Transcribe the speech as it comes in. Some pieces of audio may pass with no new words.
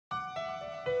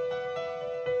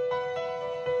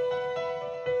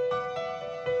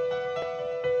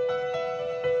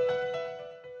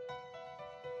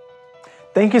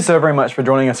Thank you so very much for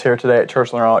joining us here today at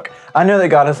Church on the Rock. I know that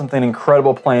God has something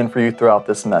incredible planned for you throughout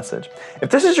this message.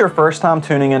 If this is your first time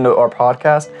tuning into our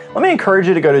podcast, let me encourage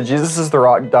you to go to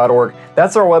jesusistherock.org.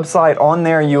 That's our website. On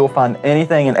there, you will find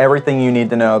anything and everything you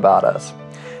need to know about us.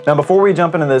 Now, before we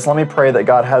jump into this, let me pray that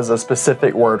God has a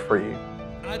specific word for you.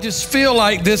 I just feel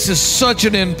like this is such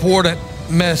an important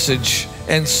message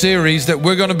and series that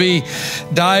we're going to be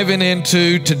diving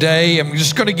into today. I'm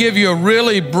just going to give you a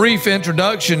really brief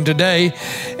introduction today,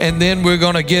 and then we're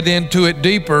going to get into it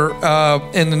deeper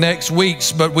in the next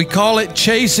weeks. But we call it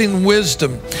Chasing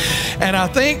Wisdom. And I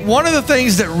think one of the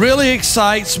things that really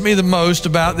excites me the most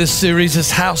about this series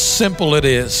is how simple it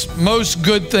is. Most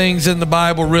good things in the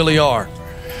Bible really are.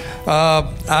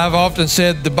 I've often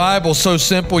said the Bible's so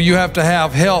simple you have to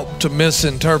have help to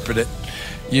misinterpret it.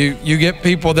 You get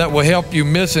people that will help you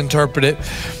misinterpret it.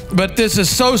 But this is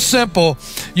so simple,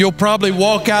 you'll probably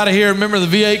walk out of here. Remember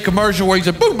the V8 commercial where you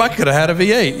said, boom, I could have had a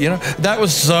V8. You know, that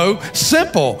was so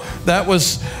simple. That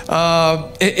was,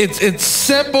 it's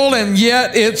simple and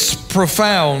yet it's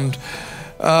profound.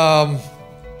 You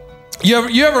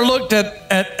ever looked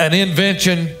at an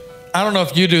invention? I don't know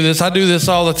if you do this. I do this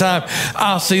all the time.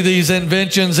 I'll see these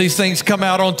inventions, these things come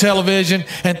out on television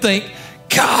and think,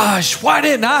 gosh, why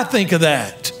didn't I think of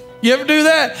that? You ever do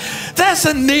that? That's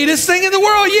the neatest thing in the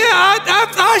world. Yeah,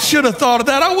 I should have thought of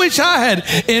that. I wish I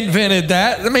had invented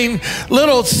that. I mean,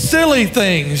 little silly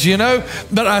things, you know.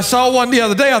 But I saw one the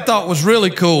other day I thought was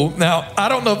really cool. Now, I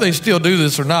don't know if they still do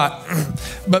this or not.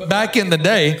 But back in the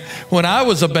day, when I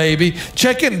was a baby,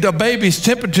 checking a baby's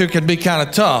temperature can be kind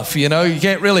of tough, you know. You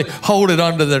can't really hold it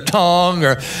under their tongue,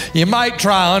 or you might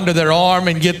try under their arm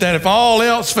and get that. If all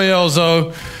else fails,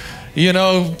 though, you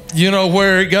know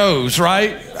where it goes,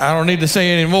 right? I don't need to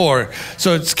say anymore.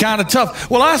 So it's kind of tough.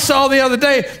 Well, I saw the other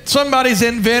day, somebody's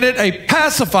invented a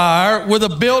pacifier with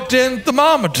a built-in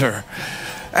thermometer.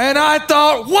 And I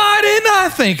thought, why didn't I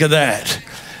think of that?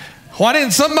 Why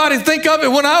didn't somebody think of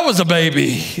it when I was a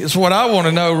baby? Is what I want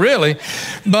to know, really.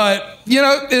 But, you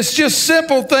know, it's just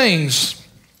simple things.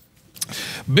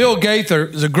 Bill Gaither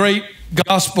is a great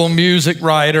gospel music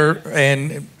writer,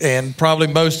 and probably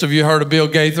most of you heard of Bill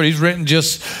Gaither. He's written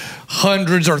just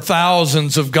hundreds or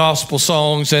thousands of gospel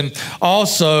songs. And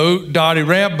also Dottie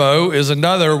Rambo was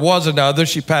another.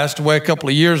 She passed away a couple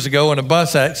of years ago in a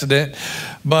bus accident.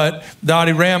 But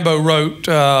Dottie Rambo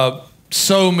wrote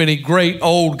so many great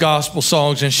old gospel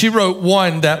songs. And she wrote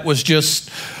one that was just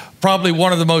probably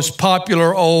one of the most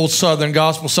popular old Southern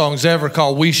gospel songs ever,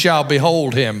 called We Shall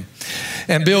Behold Him.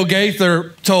 And Bill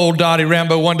Gaither told Dottie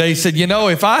Rambo one day, he said, you know,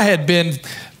 if I had been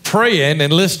praying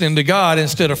and listening to God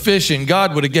instead of fishing,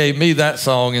 God would have gave me that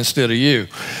song instead of you.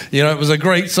 You know, it was a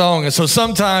great song. And so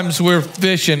sometimes we're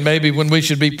fishing maybe when we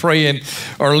should be praying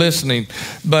or listening.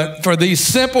 But for these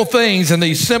simple things and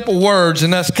these simple words,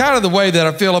 and that's kind of the way that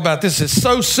I feel about this, it's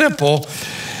so simple.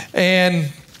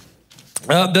 And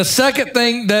the second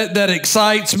thing that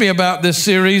excites me about this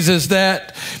series is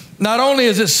that not only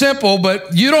is it simple,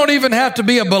 but you don't even have to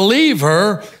be a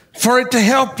believer for it to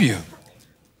help you.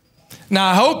 Now,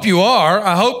 I hope you are.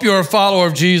 I hope you're a follower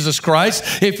of Jesus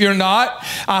Christ. If you're not,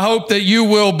 I hope that you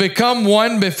will become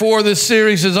one before this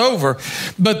series is over.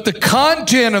 But the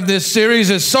content of this series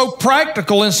is so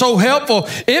practical and so helpful.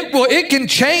 It can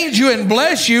change you and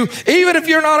bless you, even if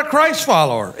you're not a Christ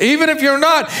follower. Even if you're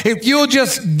not, if you'll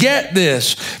just get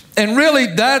this. And really,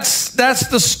 that's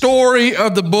the story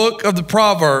of the book of the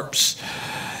Proverbs.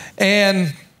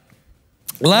 And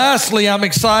lastly, I'm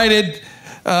excited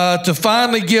to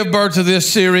finally give birth to this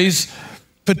series,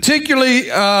 particularly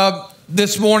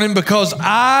this morning, because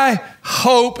I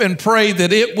hope and pray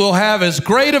that it will have as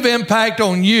great of impact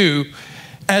on you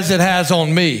as it has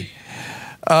on me,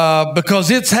 because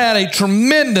it's had a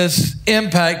tremendous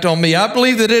impact on me. I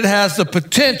believe that it has the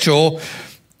potential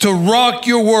to rock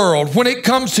your world when it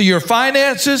comes to your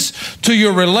finances, to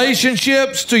your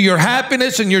relationships, to your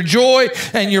happiness and your joy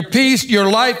and your peace, your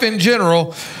life in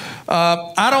general.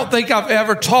 I don't think I've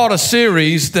ever taught a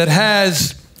series that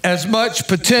has as much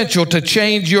potential to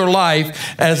change your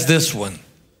life as this one.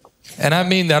 And I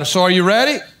mean that. So are you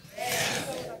ready?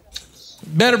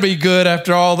 Better be good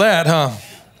after all that, huh?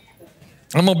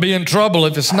 I'm going to be in trouble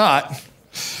if it's not.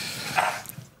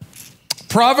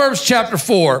 Proverbs chapter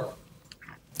 4.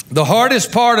 The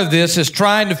hardest part of this is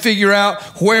trying to figure out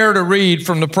where to read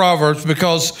from the Proverbs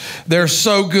because they're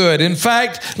so good. In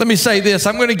fact, let me say this.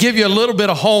 I'm going to give you a little bit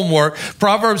of homework.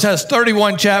 Proverbs has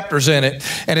 31 chapters in it.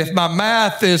 And if my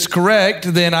math is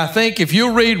correct, then I think if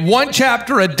you read one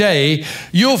chapter a day,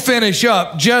 you'll finish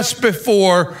up just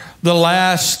before the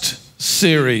last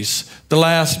series, the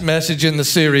last message in the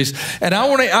series. And I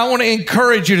want to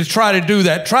encourage you to try to do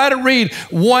that. Try to read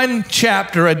one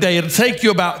chapter a day. It'll take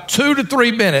you about 2 to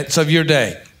 3 minutes of your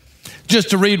day just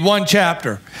to read one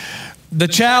chapter. The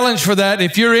challenge for that,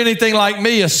 if you're anything like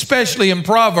me, especially in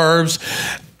Proverbs,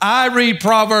 I read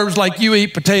Proverbs like you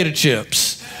eat potato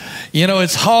chips. You know,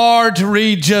 it's hard to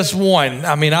read just one.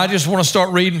 I mean, I just want to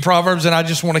start reading Proverbs and I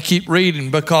just want to keep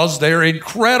reading because they're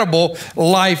incredible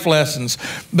life lessons.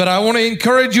 But I want to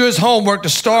encourage you as homework to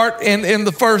start in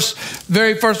the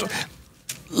very first.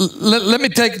 Let me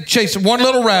chase one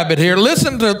little rabbit here.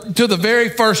 Listen to the very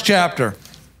first chapter.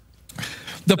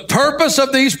 The purpose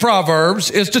of these Proverbs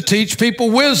is to teach people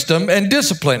wisdom and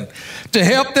discipline, to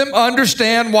help them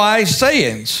understand wise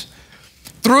sayings.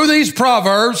 Through these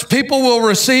Proverbs, people will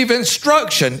receive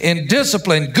instruction in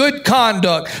discipline, good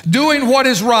conduct, doing what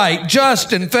is right,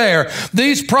 just and fair.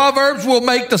 These Proverbs will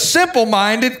make the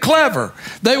simple-minded clever.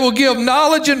 They will give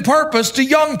knowledge and purpose to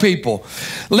young people.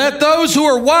 Let those who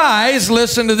are wise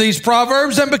listen to these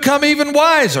Proverbs and become even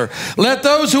wiser. Let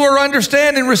those who are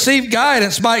understanding receive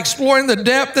guidance by exploring the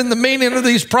depth and the meaning of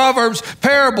these Proverbs,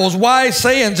 parables, wise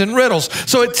sayings, and riddles.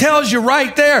 So it tells you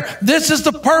right there, this is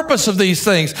the purpose of these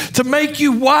things, to make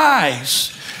you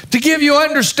wise, to give you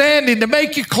understanding, to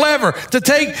make you clever, to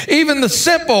take even the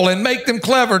simple and make them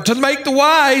clever, to make the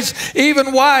wise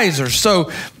even wiser. So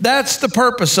that's the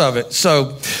purpose of it.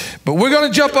 But we're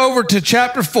going to jump over to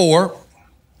chapter 4,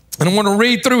 and I want to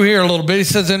read through here a little bit. He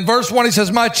says in verse 1, he says,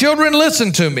 "My children,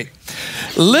 listen to me.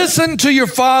 Listen to your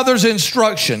father's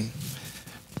instruction.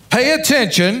 Pay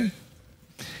attention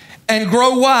and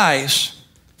grow wise,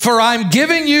 for I'm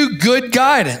giving you good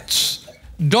guidance.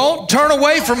 Don't turn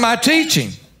away from my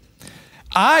teaching.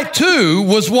 I too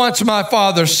was once my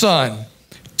father's son,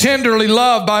 tenderly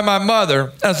loved by my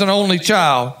mother as an only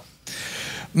child.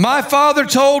 My father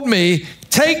told me,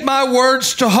 take my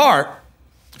words to heart.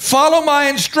 Follow my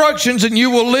instructions and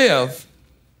you will live.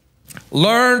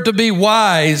 Learn to be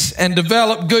wise and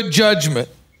develop good judgment.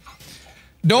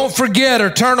 Don't forget or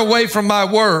turn away from my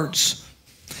words.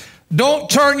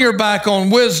 Don't turn your back on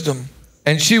wisdom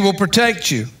and she will protect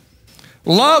you.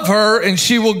 Love her and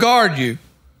she will guard you.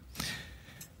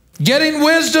 Getting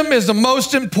wisdom is the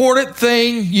most important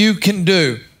thing you can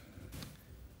do.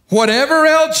 Whatever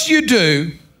else you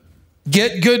do,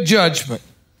 get good judgment.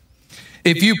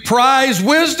 If you prize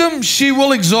wisdom, she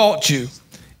will exalt you.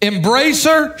 Embrace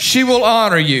her, she will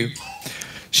honor you.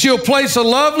 She'll place a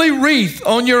lovely wreath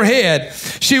on your head.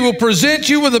 She will present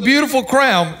you with a beautiful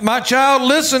crown. My child,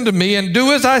 listen to me and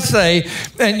do as I say,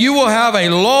 and you will have a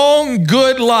long,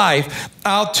 good life.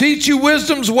 I'll teach you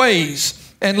wisdom's ways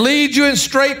and lead you in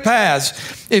straight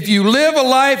paths. If you live a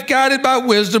life guided by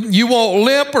wisdom, you won't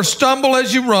limp or stumble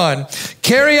as you run.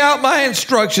 Carry out my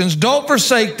instructions. Don't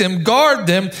forsake them. Guard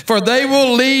them, for they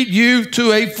will lead you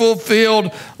to a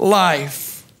fulfilled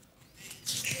life."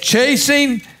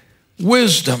 Chasing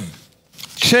wisdom.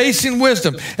 Chasing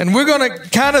wisdom. And we're going to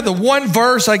kind of the one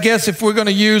verse, I guess, if we're going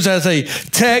to use as a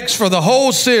text for the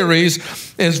whole series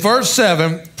is verse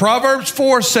 7, Proverbs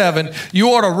 4:7. You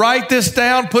ought to write this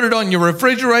down, put it on your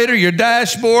refrigerator, your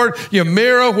dashboard, your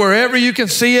mirror, wherever you can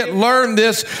see it. Learn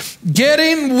this.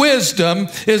 Getting wisdom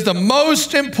is the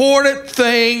most important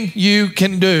thing you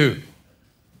can do.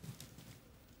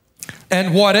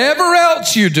 And whatever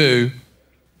else you do,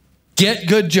 get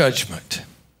good judgment.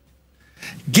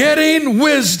 Getting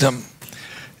wisdom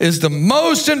is the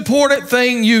most important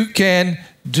thing you can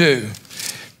do.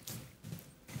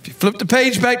 If you flip the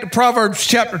page back to Proverbs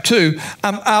chapter 2,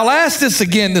 I'll ask this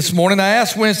again this morning. I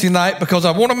asked Wednesday night because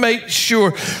I want to make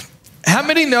sure. How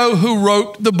many know who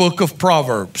wrote the book of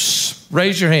Proverbs?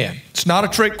 Raise your hand. It's not a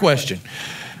trick question.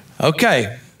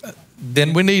 Okay,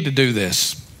 then we need to do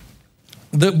this.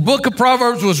 The book of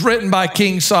Proverbs was written by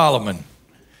King Solomon.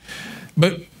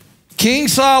 But King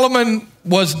Solomon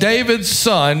was David's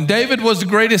son. David was the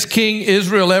greatest king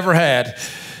Israel ever had.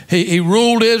 He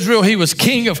ruled Israel. He was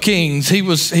king of kings. He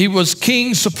was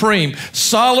king supreme.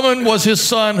 Solomon was his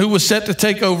son who was set to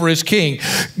take over as king.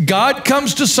 God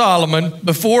comes to Solomon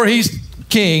before he's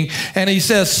king, and he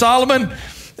says, Solomon,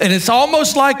 and it's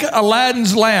almost like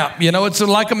Aladdin's lamp. You know, it's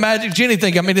like a magic genie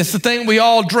thing. I mean, it's the thing we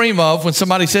all dream of when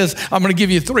somebody says, I'm going to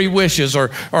give you 3 wishes, or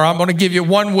I'm going to give you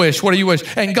 1 wish. What do you wish?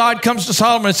 And God comes to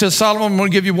Solomon and says, Solomon, I'm going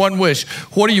to give you 1 wish.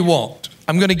 What do you want?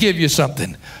 I'm going to give you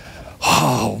something.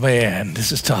 Oh, man,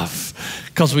 this is tough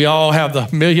because we all have the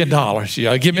 $1 million. You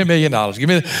know, give me $1 million.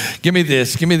 Give me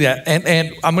this. Give me that.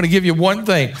 And I'm going to give you one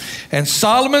thing. And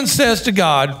Solomon says to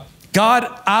God,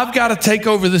 I've got to take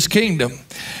over this kingdom.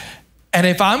 And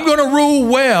if I'm going to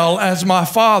rule well as my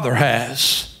father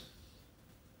has,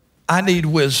 I need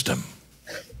wisdom.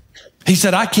 He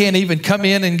said, I can't even come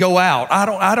in and go out.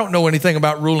 I don't know anything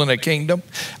about ruling a kingdom.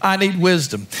 I need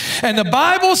wisdom. And the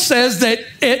Bible says that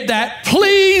that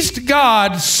pleased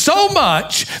God so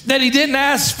much that he didn't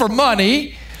ask for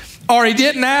money or he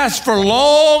didn't ask for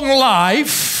long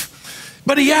life,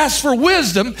 but he asked for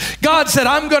wisdom. God said,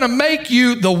 I'm going to make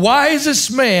you the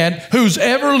wisest man who's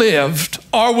ever lived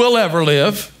or will ever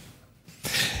live.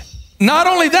 Not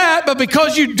only that, but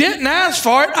because you didn't ask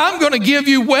for it, I'm going to give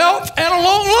you wealth and a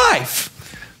long life.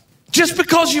 Just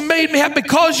because you made me happy,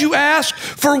 because you asked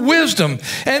for wisdom.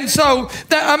 And so,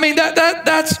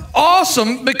 that's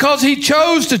awesome because he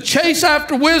chose to chase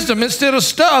after wisdom instead of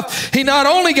stuff. He not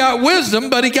only got wisdom,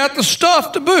 but he got the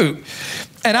stuff to boot.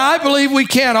 And I believe we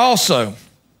can also.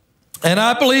 And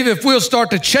I believe if we'll start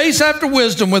to chase after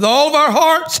wisdom with all of our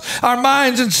hearts, our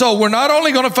minds, and soul, we're not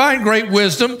only going to find great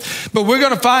wisdom, but we're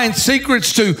going to find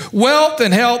secrets to wealth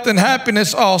and health and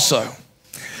happiness also.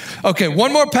 Okay,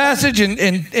 one more passage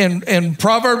in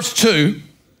Proverbs 2.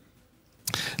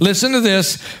 Listen to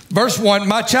this. Verse 1,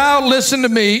 my child, listen to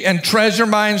me and treasure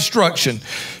my instruction.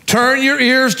 Turn your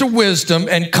ears to wisdom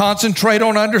and concentrate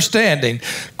on understanding.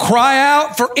 Cry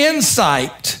out for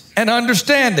insight and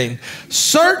understanding.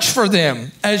 Search for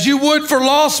them as you would for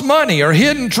lost money or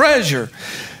hidden treasure.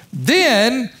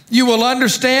 Then you will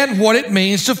understand what it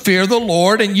means to fear the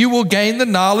Lord, and you will gain the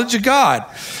knowledge of God.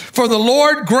 For the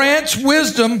Lord grants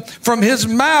wisdom. From his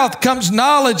mouth comes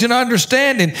knowledge and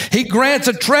understanding. He grants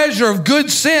a treasure of good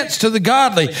sense to the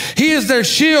godly. He is their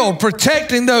shield,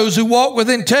 protecting those who walk with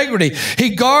integrity.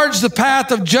 He guards the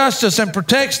path of justice and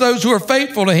protects those who are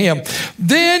faithful to him.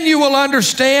 Then you will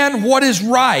understand what is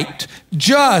right,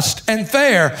 just, and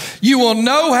fair. You will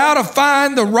know how to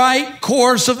find the right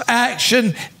course of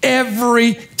action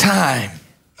every time.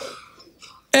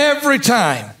 Every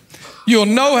time. You'll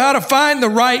know how to find the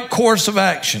right course of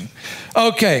action.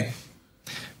 Okay,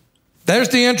 there's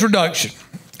the introduction.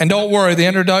 And don't worry, the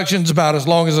introduction's about as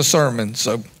long as a sermon.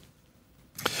 So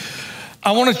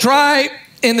I want to try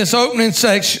in this opening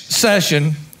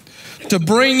session to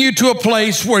bring you to a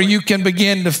place where you can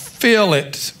begin to feel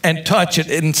it and touch it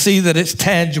and see that it's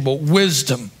tangible,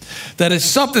 wisdom, that it's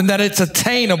something that it's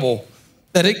attainable,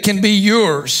 that it can be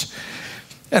yours.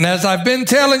 And as I've been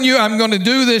telling you, I'm going to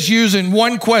do this using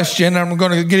one question. I'm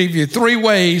going to give you 3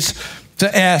 ways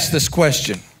to ask this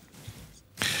question.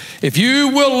 If you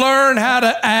will learn how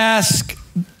to ask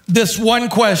this one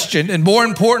question, and more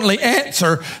importantly,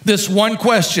 answer this one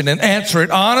question and answer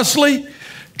it honestly,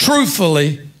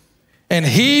 truthfully, and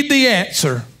heed the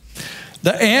answer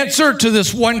to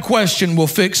this one question will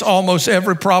fix almost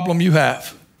every problem you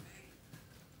have.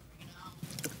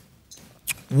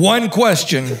 One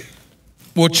question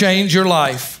will change your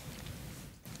life.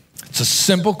 It's a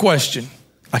simple question.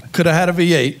 I could have had a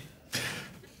V8.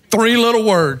 3 little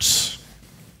words.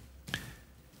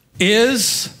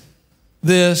 Is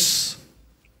this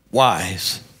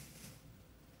wise?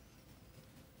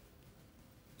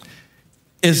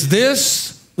 Is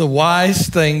this the wise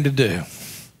thing to do?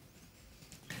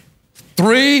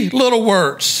 3 little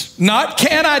words. Not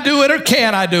can I do it or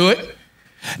can I do it?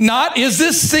 Not is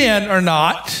this sin or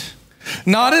not?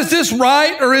 Not is this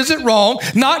right or is it wrong?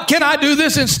 Not can I do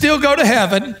this and still go to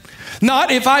heaven?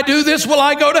 Not if I do this will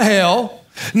I go to hell?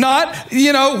 Not,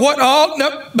 what all,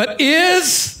 no, but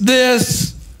is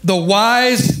this the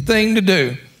wise thing to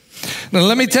do? Now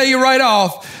let me tell you right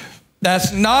off,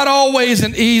 that's not always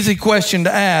an easy question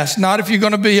to ask, not if you're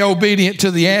going to be obedient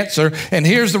to the answer. And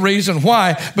here's the reason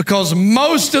why, because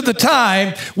most of the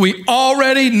time we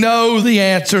already know the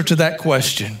answer to that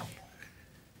question.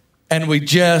 And we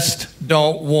just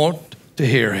don't want to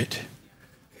hear it.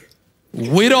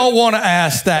 We don't want to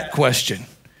ask that question.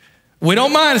 We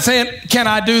don't mind saying, can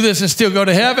I do this and still go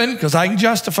to heaven? Because I can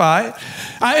justify it.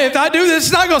 If I do this,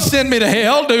 it's not going to send me to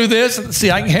hell. Do this.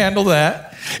 See, I can handle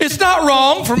that. It's not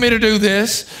wrong for me to do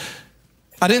this.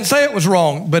 I didn't say it was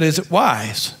wrong, but is it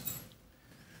wise?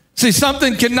 See,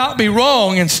 something cannot be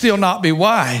wrong and still not be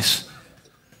wise.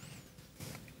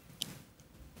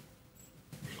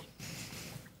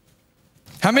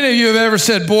 How many of you have ever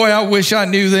said, boy, I wish I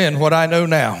knew then what I know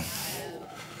now?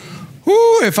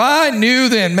 Whew, if I knew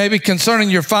then, maybe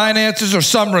concerning your finances or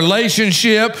some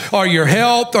relationship or your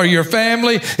health or your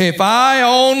family, if I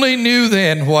only knew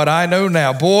then what I know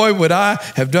now, boy, would I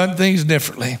have done things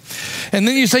differently. And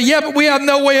then you say, yeah, but we have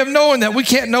no way of knowing that. We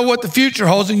can't know what the future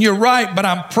holds. And you're right, but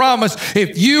I promise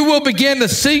if you will begin to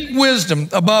seek wisdom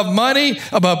above money,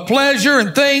 above pleasure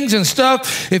and things and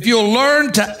stuff, if you'll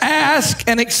learn to ask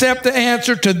and accept the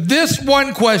answer to this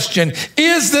one question,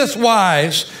 is this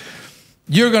wise?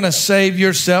 You're going to save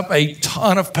yourself a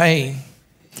ton of pain,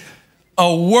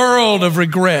 a world of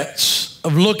regrets,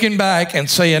 of looking back and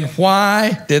saying,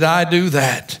 why did I do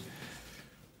that?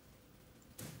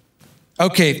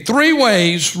 Okay, 3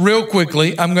 ways, real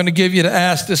quickly, I'm going to give you to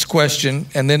ask this question,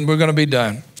 and then we're going to be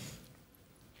done.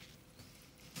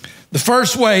 The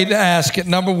first way to ask it,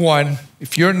 number 1,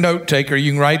 if you're a note taker,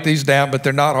 you can write these down, but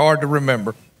they're not hard to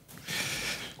remember.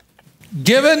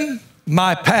 Given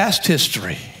my past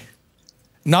history,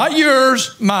 not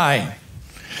yours, mine.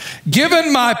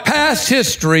 Given my past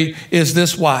history, is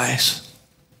this wise?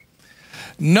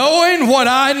 Knowing what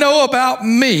I know about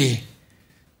me,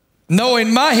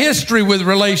 knowing my history with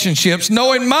relationships,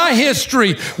 knowing my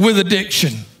history with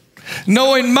addiction,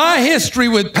 knowing my history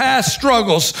with past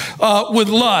struggles with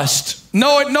lust,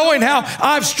 knowing how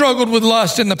I've struggled with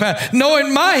lust in the past,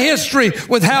 knowing my history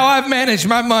with how I've managed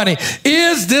my money,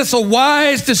 is this a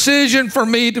wise decision for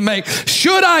me to make?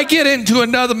 Should I get into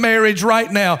another marriage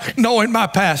right now, knowing my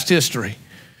past history?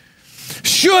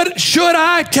 Should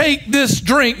I take this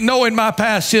drink, knowing my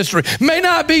past history? May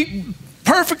not be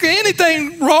perfectly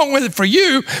anything wrong with it for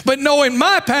you, but knowing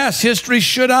my past history,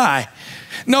 should I?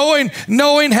 Knowing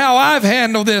how I've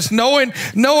handled this, knowing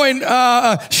should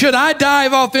I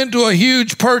dive off into a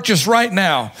huge purchase right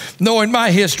now, knowing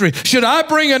my history? Should I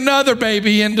bring another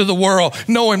baby into the world,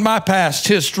 knowing my past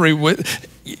history with?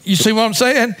 You see what I'm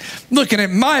saying? Looking at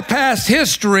my past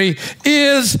history,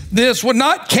 is this, well,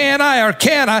 not can I or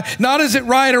can I, not is it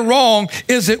right or wrong,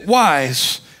 is it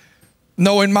wise?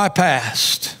 Knowing my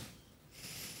past.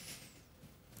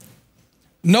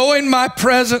 Knowing my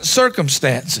present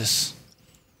circumstances.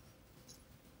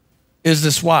 Is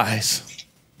this wise?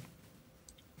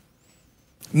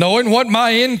 Knowing what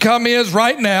my income is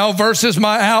right now versus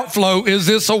my outflow, is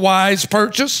this a wise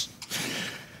purchase?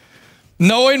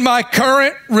 Knowing my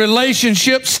current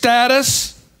relationship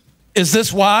status, is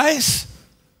this wise?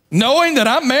 Knowing that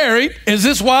I'm married, is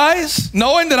this wise?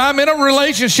 Knowing that I'm in a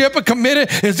relationship, a committed,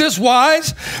 is this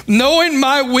wise? Knowing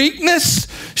my weakness,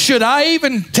 should I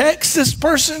even text this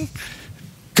person?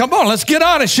 Come on, let's get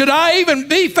honest. Should I even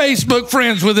be Facebook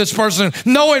friends with this person,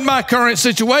 knowing my current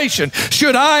situation?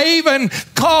 Should I even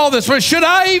call this person? Should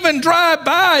I even drive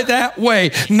by that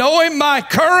way, knowing my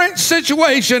current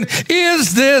situation?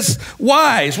 Is this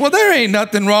wise? Well, there ain't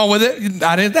nothing wrong with it.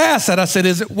 I didn't ask that. I said,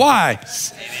 is it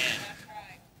wise?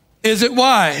 Is it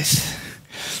wise?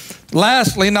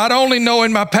 Lastly, not only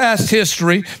knowing my past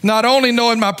history, not only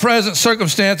knowing my present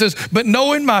circumstances, but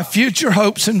knowing my future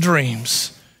hopes and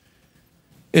dreams.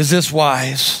 Is this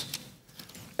wise?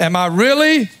 Am I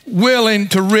really willing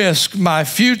to risk my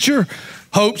future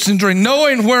hopes and dreams,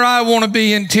 knowing where I want to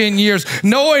be in 10 years,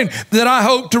 knowing that I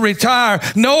hope to retire,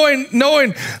 knowing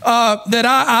that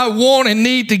I want and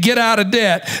need to get out of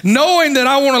debt, knowing that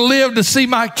I want to live to see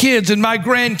my kids and my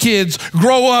grandkids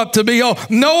grow up to be old,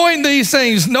 knowing these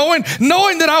things, knowing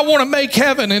that I want to make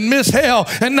heaven and miss hell,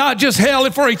 and not just hell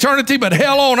for eternity, but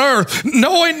hell on earth,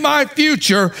 knowing my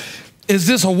future. Is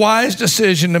this a wise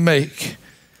decision to make?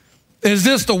 Is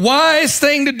this the wise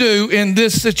thing to do in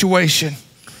this situation?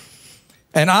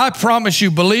 And I promise you,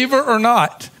 believer or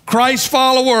not, Christ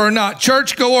follower or not,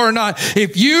 churchgoer or not,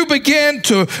 if you begin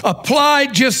to apply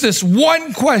just this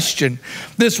one question,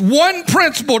 this one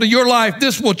principle to your life,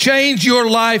 this will change your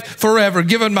life forever.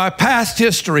 Given my past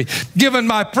history, given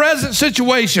my present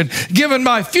situation, given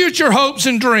my future hopes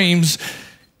and dreams,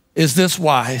 is this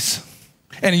wise?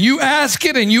 And you ask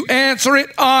it and you answer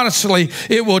it honestly,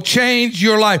 it will change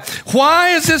your life.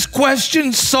 Why is this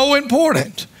question so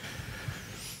important?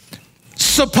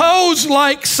 Suppose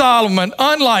unlike Solomon,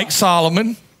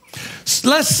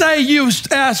 let's say you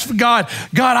ask for God,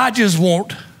 I just want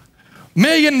 $1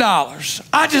 million.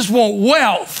 I just want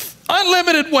wealth,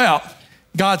 unlimited wealth.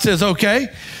 God says, okay,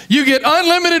 you get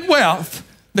unlimited wealth,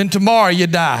 then tomorrow you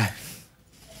die.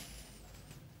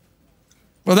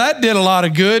 Well, that did a lot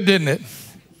of good, didn't it?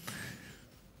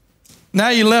 Now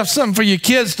you left something for your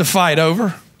kids to fight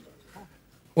over.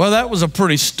 Well, that was a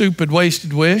pretty stupid,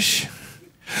 wasted wish.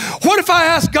 What if I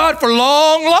ask God for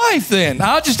long life then?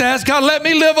 I'll just ask God, let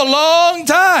me live a long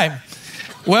time.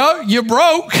 Well, you're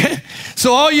broke,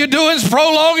 so all you're doing is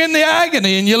prolonging the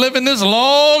agony, and you live in this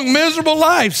long, miserable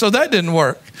life, so that didn't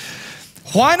work.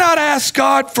 Why not ask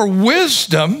God for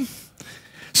wisdom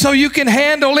so you can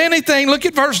handle anything? Look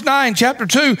at verse 9, chapter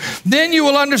 2. Then you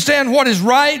will understand what is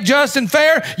right, just, and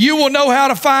fair. You will know how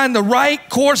to find the right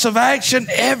course of action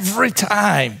every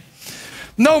time.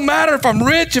 No matter if I'm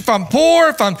rich, if I'm poor,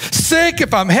 if I'm sick,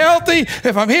 if I'm healthy,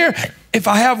 if I'm here, if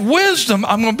I have wisdom,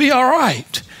 I'm going to be all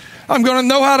right. I'm going to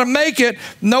know how to make it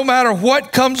no matter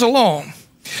what comes along.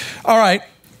 All right.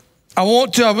 I was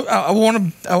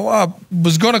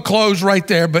going to close right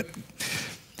there, but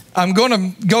I'm going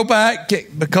to go back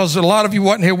because a lot of you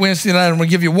wasn't here Wednesday night. I'm going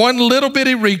to give you one little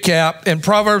bitty recap in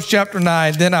Proverbs chapter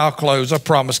 9. Then I'll close, I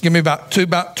promise. Give me about two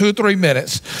or 3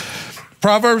 minutes.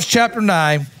 Proverbs chapter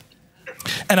 9.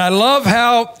 And I love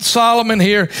how Solomon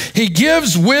here, he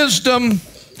gives wisdom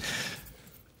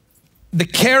the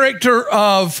character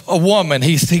of a woman.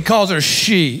 He calls her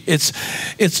she.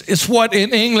 It's what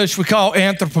in English we call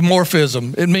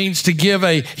anthropomorphism. It means to give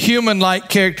a human-like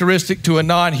characteristic to a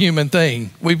non-human thing.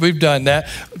 We've done that.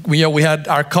 We had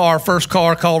our first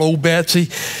car called Old Betsy,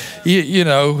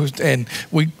 and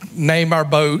we name our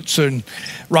boats. And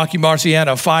Rocky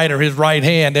Marciano, fighter, his right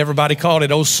hand, everybody called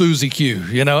it Old Susie Q.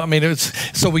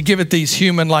 So we give it these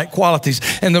human-like qualities.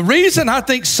 And the reason I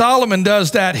think Solomon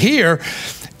does that here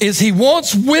is he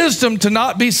wants wisdom to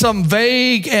not be some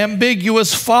vague,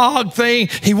 ambiguous fog thing.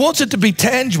 He wants it to be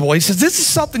tangible. He says, this is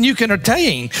something you can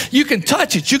attain. You can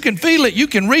touch it. You can feel it. You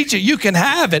can reach it. You can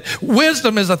have it.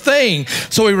 Wisdom is a thing.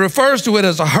 So he refers to it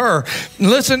as a her.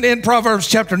 Listen in Proverbs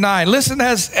chapter 9. Listen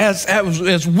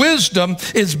as wisdom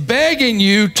is begging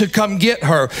you to come get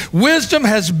her. Wisdom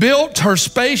has built her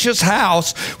spacious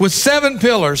house with 7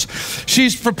 pillars.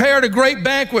 She's prepared a great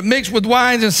banquet mixed with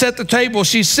wines and set the table.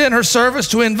 She sent her servants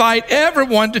to invite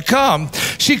everyone to come.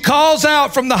 She calls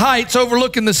out from the heights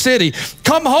overlooking the city.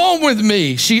 Come home with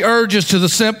me, she urges to the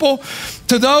simple,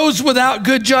 to those without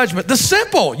good judgment. The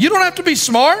simple, you don't have to be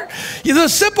smart. The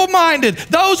simple-minded,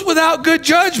 those without good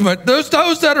judgment, those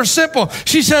that are simple.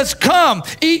 She says, come,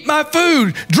 eat my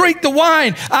food, drink the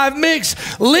wine I've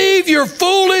mixed. Leave your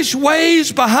foolish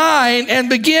ways behind and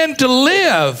begin to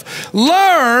live.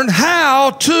 Learn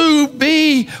how to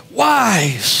be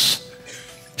wise.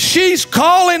 She's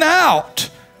calling out.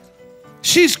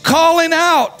 She's calling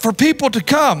out for people to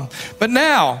come. But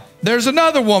now, there's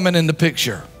another woman in the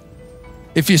picture.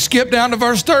 If you skip down to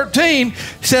verse 13, it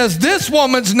says, this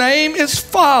woman's name is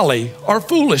folly or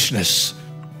foolishness.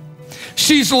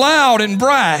 She's loud and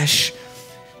brash.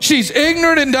 She's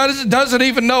ignorant and doesn't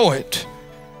even know it.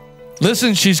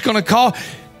 Listen, she's going to call.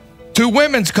 2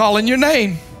 women's calling your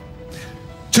name.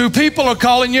 2 people are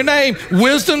calling your name.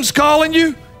 Wisdom's calling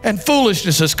you. And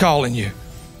foolishness is calling you.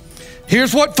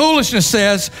 Here's what foolishness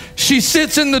says. She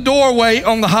sits in the doorway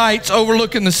on the heights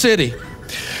overlooking the city.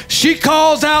 She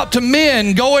calls out to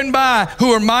men going by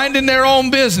who are minding their own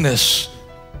business.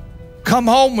 Come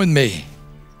home with me.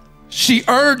 She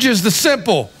urges the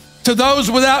simple to those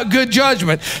without good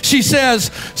judgment. She says,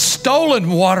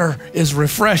 stolen water is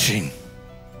refreshing.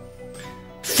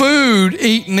 Food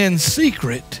eaten in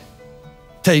secret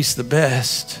tastes the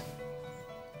best.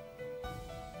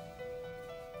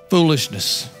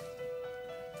 Foolishness.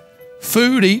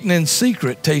 Food eaten in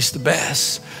secret tastes the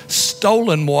best.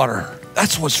 Stolen water,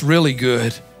 that's what's really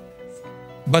good.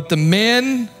 But the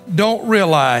men don't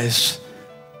realize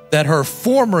that her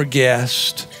former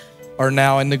guests are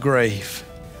now in the grave.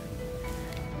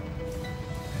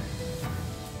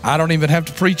 I don't even have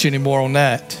to preach anymore on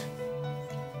that.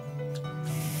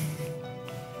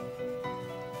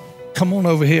 Come on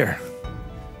over here.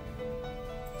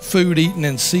 Food eaten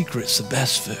in secret's the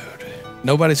best food.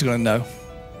 Nobody's going to know.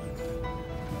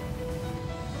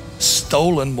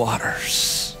 Stolen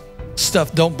waters.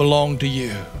 Stuff don't belong to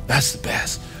you. That's the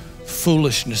best.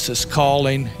 Foolishness is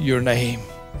calling your name.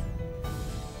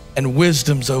 And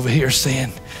wisdom's over here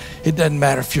saying, it doesn't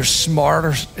matter if you're smart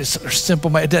or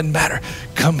simple. It doesn't matter.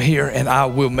 Come here and I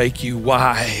will make you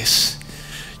wise.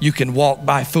 You can walk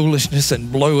by foolishness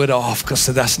and blow it off because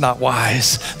that's not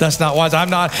wise. That's not wise.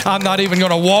 I'm not even going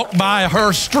to walk by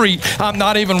her street. I'm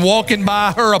not even walking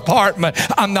by her apartment.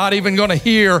 I'm not even going to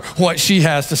hear what she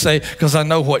has to say because I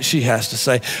know what she has to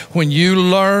say. When you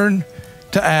learn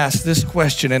to ask this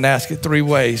question and ask it 3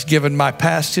 ways, given my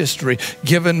past history,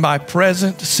 given my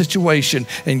present situation,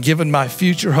 and given my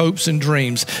future hopes and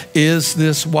dreams, is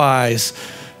this wise?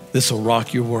 This will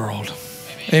rock your world.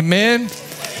 Amen.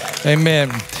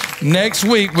 Amen. Next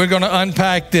week, we're going to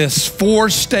unpack this 4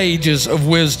 stages of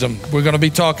wisdom. We're going to be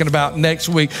talking about next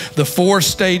week, the 4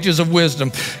 stages of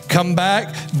wisdom. Come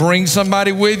back, bring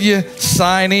somebody with you,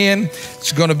 sign in.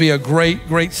 It's going to be a great,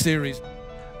 great series.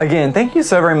 Again, thank you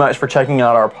so very much for checking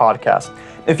out our podcast.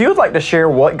 If you would like to share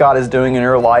what God is doing in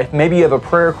your life, maybe you have a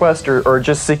prayer request or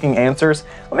just seeking answers,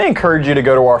 let me encourage you to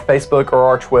go to our Facebook or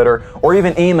our Twitter, or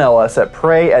even email us at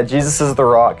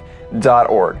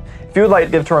pray@jesusistherock.org. If you would like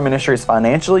to give to our ministries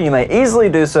financially, you may easily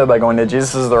do so by going to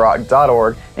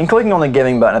jesusistherock.org and clicking on the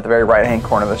giving button at the very right-hand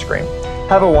corner of the screen.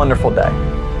 Have a wonderful day.